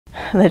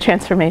The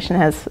transformation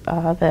has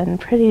been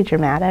pretty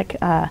dramatic.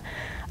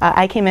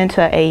 I came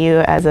into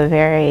AU as a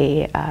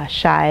very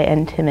shy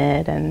and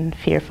timid and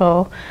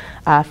fearful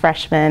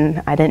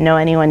freshman. I didn't know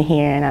anyone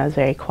here and I was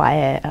very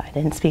quiet. I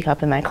didn't speak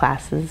up in my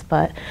classes,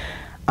 but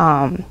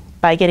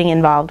by getting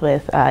involved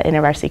with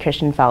InterVarsity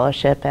Christian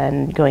Fellowship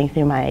and going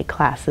through my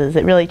classes,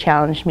 it really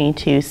challenged me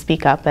to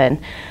speak up and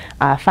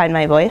find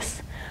my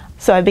voice.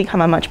 So I've become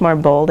a much more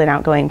bold and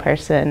outgoing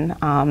person,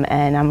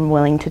 and I'm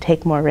willing to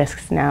take more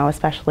risks now,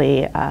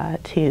 especially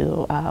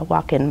to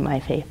walk in my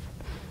faith.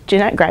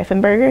 Jeanette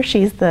Greifenberger,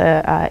 she's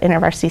the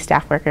InterVarsity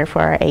staff worker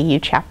for our AU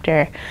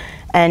chapter,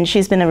 and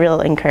she's been a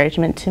real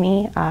encouragement to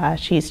me.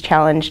 She's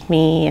challenged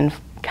me and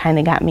kind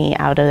of got me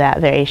out of that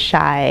very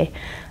shy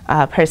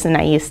person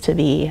I used to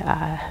be,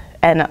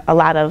 and a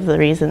lot of the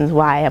reasons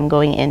why I'm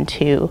going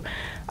into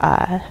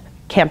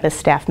campus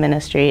staff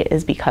ministry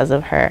is because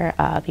of her,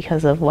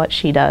 because of what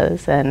she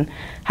does and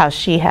how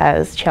she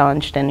has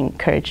challenged and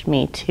encouraged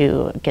me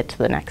to get to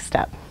the next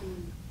step.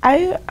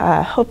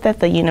 I hope that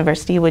the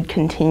university would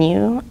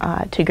continue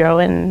to grow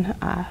in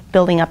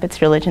building up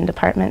its religion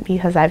department,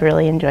 because I've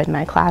really enjoyed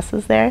my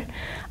classes there.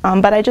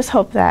 But I just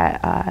hope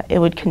that it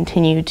would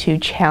continue to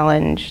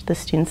challenge the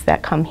students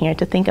that come here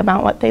to think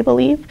about what they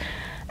believe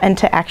and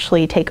to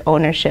actually take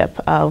ownership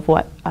of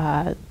what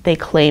they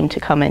claim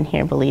to come in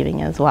here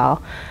believing as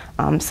well.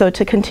 So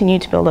to continue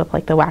to build up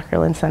like the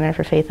Wackerland Center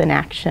for Faith in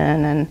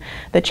Action and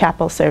the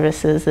chapel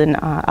services and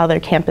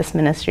other campus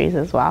ministries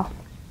as well.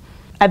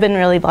 I've been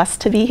really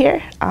blessed to be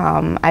here.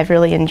 I've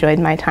really enjoyed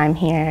my time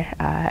here.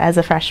 As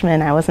a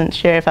freshman, I wasn't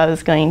sure if I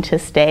was going to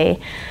stay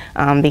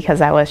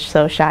because I was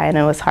so shy and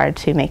it was hard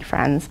to make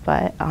friends,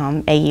 but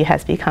AU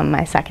has become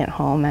my second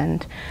home,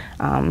 and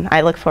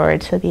I look forward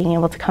to being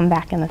able to come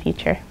back in the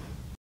future.